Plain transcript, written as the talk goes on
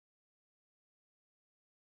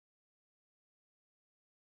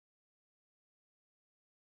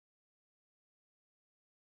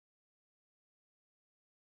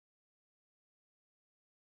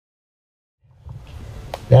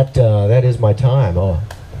That is my time. Oh,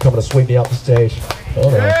 coming to sweep me off the stage. Oh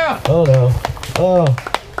no. Yeah. Oh no. Oh.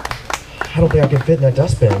 I don't think I can fit in that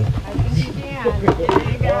dustbin. I think you can.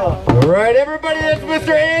 There you go. All right, everybody, that's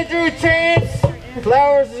Mr. Andrew Chance.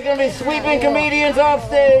 Flowers is going to be sweeping comedians off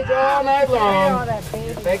stage all night long.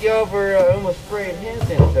 Thank you all for almost spraying hand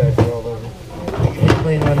sanitizer all over.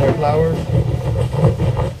 Cleaning on their flowers.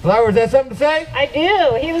 Flowers, that something to say? I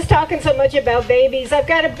do. He was talking so much about babies. I've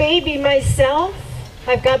got a baby myself.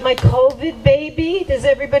 I've got my COVID baby. Does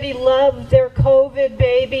everybody love their COVID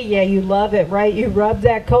baby? Yeah, you love it, right? You rub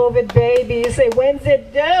that COVID baby. You say, when's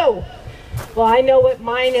it due? Well, I know what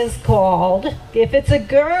mine is called. If it's a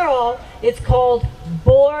girl, it's called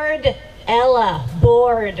Bored Ella.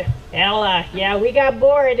 Bored Ella. Yeah, we got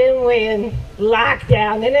bored, didn't we, in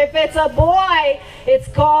lockdown. And if it's a boy, it's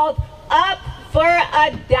called Up for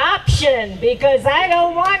Adoption, because I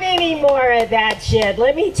don't want any more of that shit.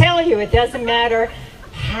 Let me tell you, it doesn't matter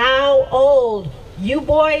how old you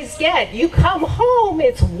boys get. You come home,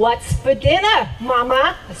 it's what's for dinner,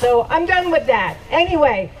 mama. So I'm done with that.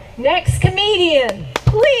 Anyway, next comedian,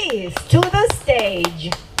 please, to the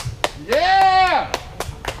stage. Yeah!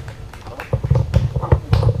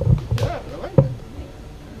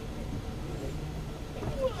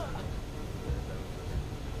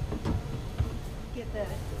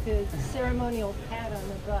 Get the ceremonial pat on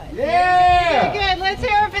the butt. Yeah! Very good. Let's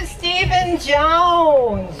hear it for Stephen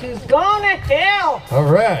Jones, who's gone to hell. All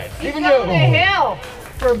right, He's Stephen gone to Jones. hell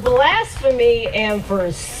for blasphemy and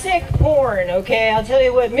for sick porn. Okay, I'll tell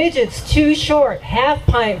you what, midget's too short, half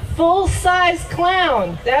pint, full-size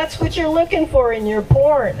clown. That's what you're looking for in your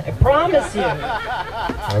porn. I promise you.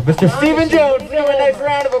 Mr. Stephen Jones, give him a nice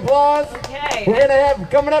round of applause. Okay. We're gonna have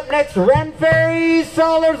coming up next, Ranferi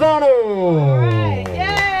Solorzano. All right,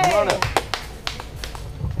 yay!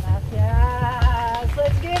 Gracias.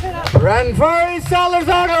 Let's give it up. Ranferi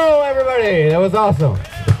Solorzano, everybody. That was awesome.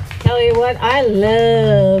 Tell you what, I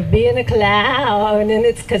love being a clown, and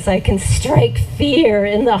it's because I can strike fear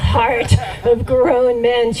in the heart of grown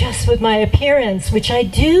men just with my appearance, which I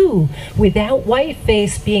do without white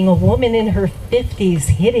face being a woman in her 50s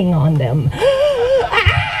hitting on them. There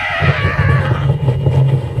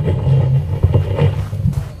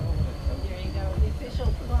you go, the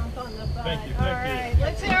official bump on the butt. All right,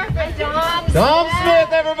 let's hear it for Dom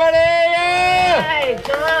Smith, everybody. Yeah! Hi,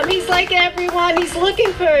 Tom. He's like everyone. He's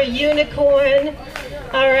looking for a unicorn.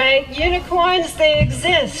 All right, unicorns, they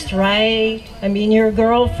exist, right? I mean, your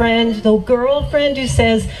girlfriend, the girlfriend who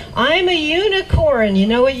says, I'm a unicorn. You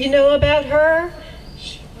know what you know about her?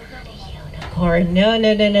 She's not a unicorn.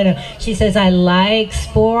 No. She says, I like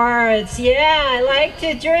sports. Yeah, I like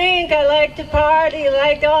to drink. I like to party. I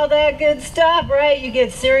like all that good stuff, right? You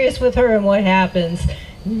get serious with her, and what happens?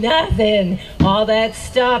 Nothing. All that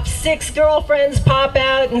stuff. 6 girlfriends pop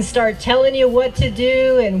out and start telling you what to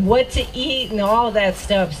do and what to eat and all that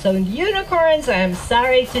stuff. So unicorns, I'm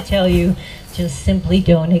sorry to tell you, just simply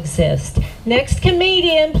don't exist. Next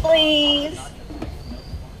comedian, please.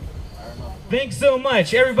 Thanks so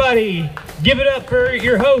much, everybody. Give it up for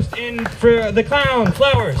your host and for the clown,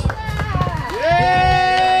 Flowers.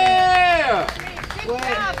 Yeah! Good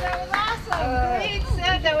job. That was awesome. Great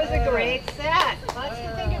set. That was a great set. Lots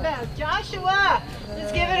to think about. Joshua.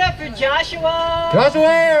 Let's give it up for Joshua. Joshua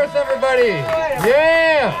Harris, everybody.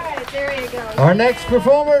 Yeah! All right, there you go. Our next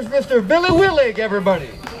performer is Mr. Billy Willig, everybody.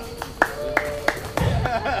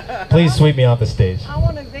 Please sweep me off the stage. I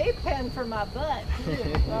want a vape pen for my butt,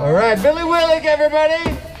 too. All right, Billy Willig,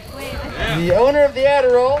 everybody. Wait, The owner of the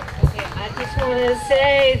Adderall. okay, I just want to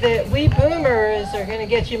say that we boomers are going to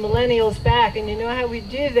get you millennials back, and you know how we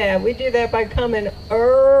do that? We do that by coming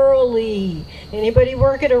early. Anybody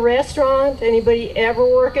work at a restaurant? Anybody ever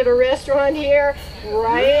work at a restaurant here?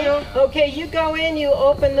 Right? Okay, you go in, you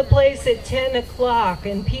open the place at 10 o'clock,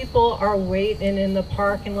 and people are waiting in the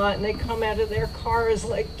parking lot, and they come out of their cars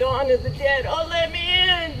like Dawn of the Dead. Oh, let me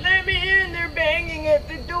in, let me in. They're banging at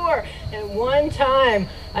the door. And one time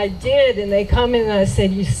I did, and they come in and I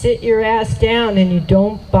said, you sit your ass down and you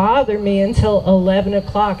don't bother me until 11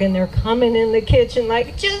 o'clock. And they're coming in the kitchen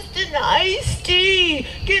like, just an iced tea.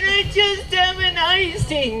 Can I just have an iced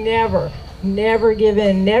tea? Never give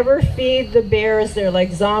in. Never feed the bears. They're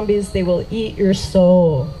like zombies. They will eat your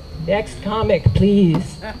soul. Next comic,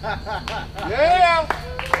 please. Yeah!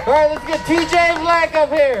 All right, let's get TJ Black up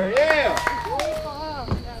here. Yeah! Wow,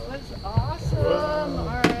 that was awesome.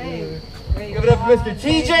 All right. Great Give it up for job.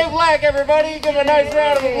 Mr. TJ Black, everybody. Give him a nice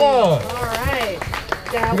round of applause. All right.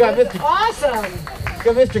 That We got was Mr. awesome. We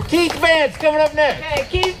got Mr. Keith Vance coming up next. Okay,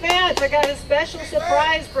 Keith Vance, I got a special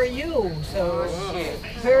surprise for you. So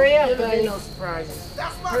hurry up, buddy. No surprises.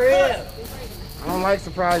 Hurry up. I don't like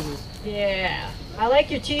surprises. Yeah. I like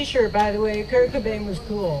your t-shirt, by the way. Kurt Cobain was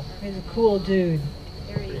cool. He's a cool dude.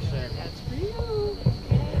 That's for you.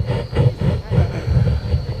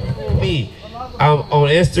 Me. I'm on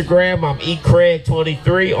Instagram, I'm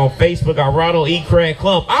eCraig23. On Facebook, I'm Ronald E. Craig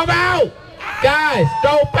Clump. I'm out! Guys,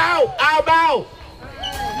 don't pout! I'm out!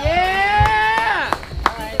 Yeah!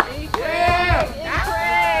 All right, yeah!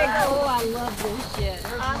 Craig! Oh, I love this shit.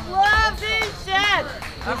 I love this shit!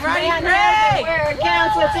 All right, Craig! Where it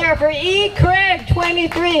counts, let's hear for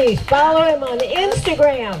eCraig23. Follow him on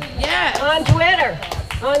Instagram. Yeah. On Twitter.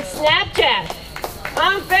 On Snapchat.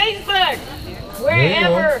 On Facebook.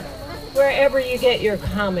 Wherever you get your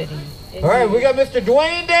comedy. All right, we got Mr.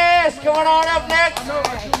 Dwayne Dash coming on up next.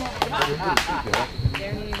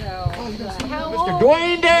 There you go. Mr.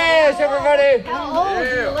 Dwayne Dash, everybody. How old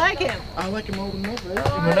do you like him? I like him old enough. Give him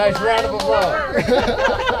a nice round of applause.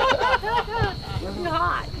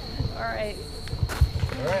 Hot. All right.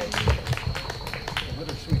 All right.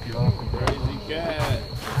 Better sweep you off. Crazy cat.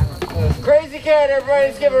 Crazy Cat, everybody.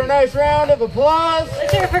 Let's give her a nice round of applause.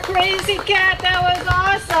 Let's hear for Crazy Cat. That was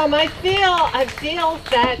awesome. I feel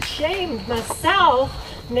fat shamed myself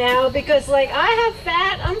now because like I have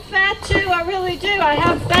fat. I'm fat too. I really do. I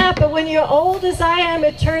have fat, but when you're old as I am,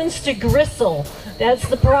 it turns to gristle. That's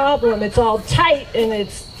the problem. It's all tight and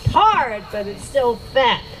it's hard, but it's still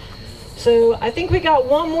fat. So I think we got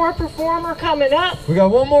one more performer coming up. We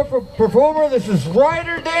got one more performer. This is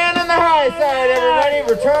Ryder Dan in the high side, everybody,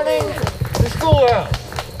 returning to Schoolhouse.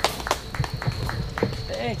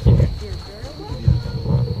 Thank you.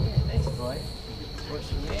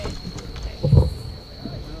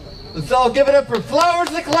 Let's all give it up for Flowers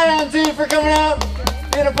the Clown, too, for coming out,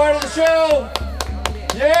 being a part of the show.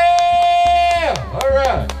 Yeah! All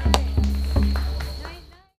right.